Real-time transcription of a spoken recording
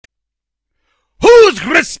Who's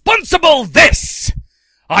responsible this?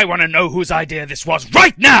 I want to know whose idea this was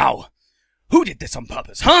right now! Who did this on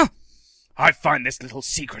purpose, huh? I find this little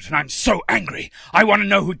secret and I'm so angry. I want to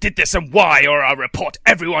know who did this and why, or I'll report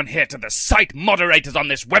everyone here to the site moderators on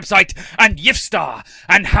this website and Yifstar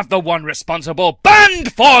and have the one responsible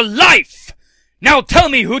banned for life! Now tell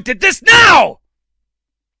me who did this now!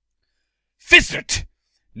 Fizzard,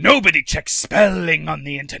 nobody checks spelling on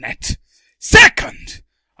the internet. Second,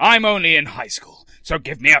 I'm only in high school, so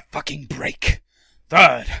give me a fucking break.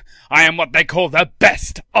 Third, I am what they call the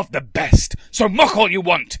best of the best, so mock all you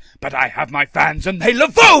want, but I have my fans and they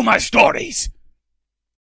love all my stories!